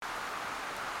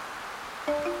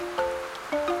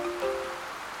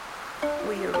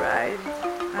arrived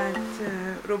at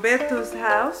Roberto's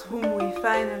house, whom we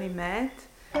finally met.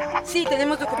 Sí,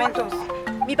 tenemos documentos.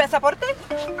 ¿Mi pasaporte?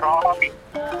 Copy.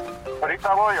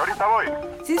 Ahorita voy.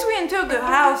 Since we entered the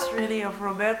house, really, of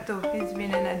Roberto, it's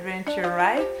been an adventure,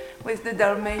 right? With the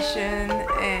Dalmatian,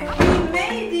 and we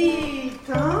made it,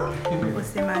 huh?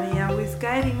 Jose Maria was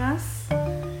guiding us.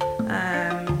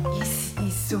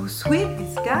 He's so sweet,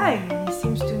 this guy. He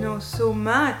seems to know so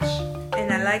much,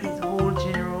 and I like his whole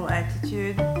general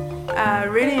attitude. I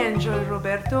really enjoyed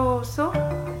Roberto also.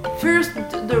 First,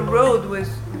 the road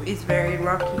is very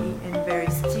rocky and very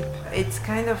steep. It's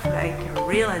kind of like a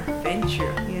real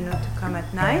adventure, to come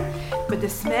at night. But the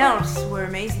smells were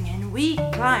amazing, and we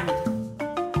climbed.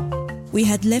 We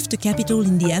had left the capital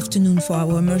in the afternoon for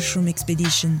our mushroom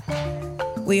expedition.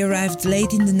 We arrived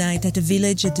late in the night at a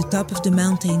village at the top of the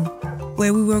mountain,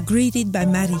 where we were greeted by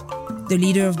Mari, the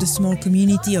leader of the small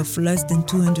community of less than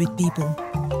 200 people.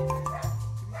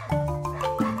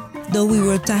 Though we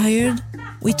were tired,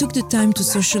 we took the time to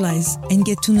socialize and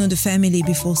get to know the family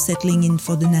before settling in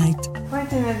for the night.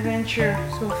 Quite an adventure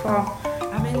so far.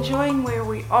 I'm enjoying where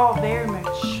we are very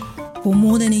much. For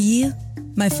more than a year,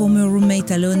 my former roommate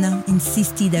Alona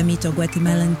insisted I meet her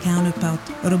Guatemalan counterpart,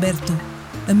 Roberto,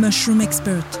 a mushroom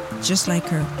expert, just like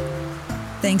her.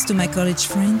 Thanks to my college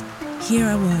friend, here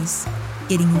I was,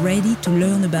 getting ready to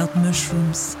learn about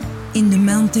mushrooms in the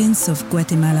mountains of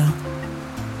Guatemala.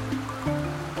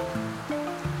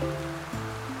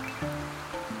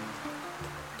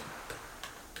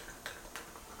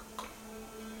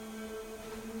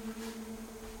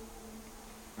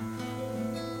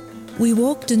 We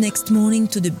walked the next morning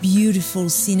to the beautiful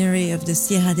scenery of the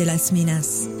Sierra de las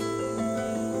Minas,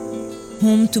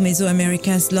 home to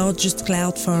Mesoamerica's largest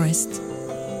cloud forest.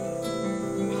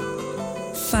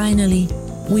 Finally,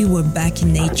 we were back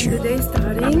in nature. The day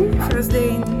starting, first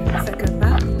day in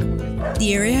Zacapa.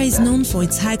 The area is known for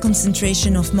its high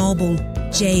concentration of marble,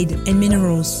 jade, and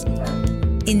minerals.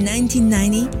 In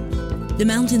 1990, the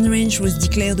mountain range was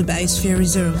declared a biosphere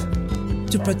reserve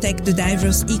to protect the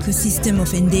diverse ecosystem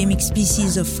of endemic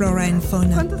species of flora and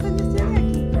fauna.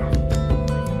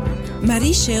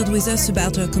 Marie shared with us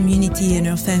about her community and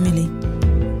her family.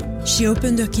 She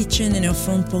opened her kitchen and her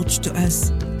front porch to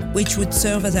us, which would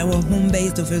serve as our home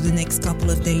base over the next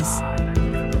couple of days.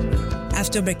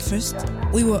 After breakfast,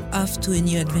 we were off to a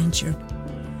new adventure.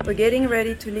 We're getting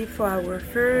ready to leave for our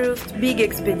first big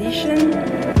expedition.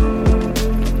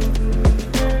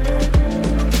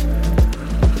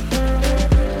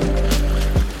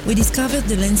 We discovered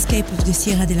the landscape of the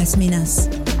Sierra de las Minas.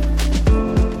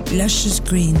 Luscious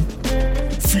green,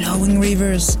 flowing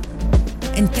rivers,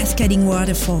 and cascading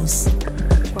waterfalls.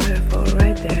 Waterfall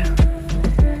right there.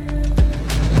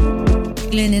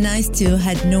 Glenn and I still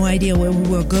had no idea where we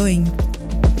were going.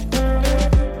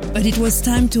 But it was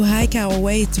time to hike our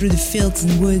way through the fields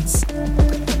and woods.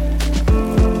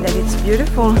 That it's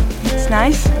beautiful. It's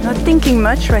nice. Not thinking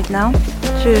much right now.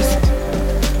 Just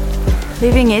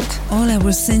living it. All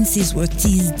our senses were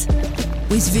teased,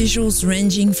 with visuals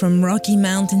ranging from rocky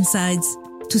mountainsides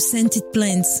to scented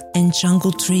plants and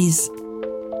jungle trees.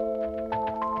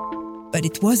 But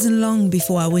it wasn't long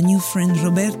before our new friend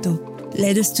Roberto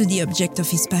led us to the object of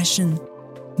his passion,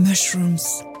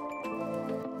 mushrooms.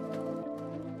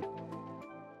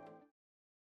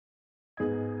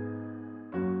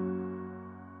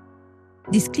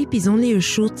 This clip is only a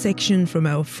short section from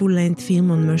our full-length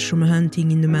film on mushroom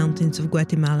hunting in the mountains of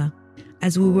Guatemala,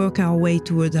 as we work our way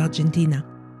towards Argentina.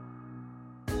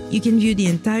 You can view the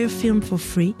entire film for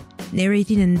free,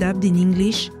 narrated and dubbed in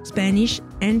English, Spanish,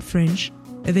 and French,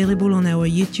 available on our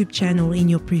YouTube channel in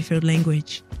your preferred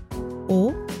language.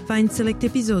 Or find select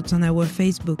episodes on our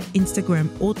Facebook, Instagram,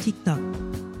 or TikTok.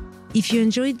 If you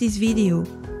enjoyed this video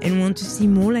and want to see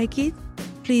more like it,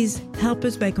 please help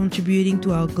us by contributing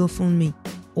to our GoFundMe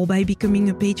or by becoming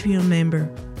a Patreon member.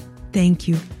 Thank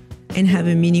you, and have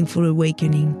a meaningful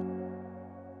awakening.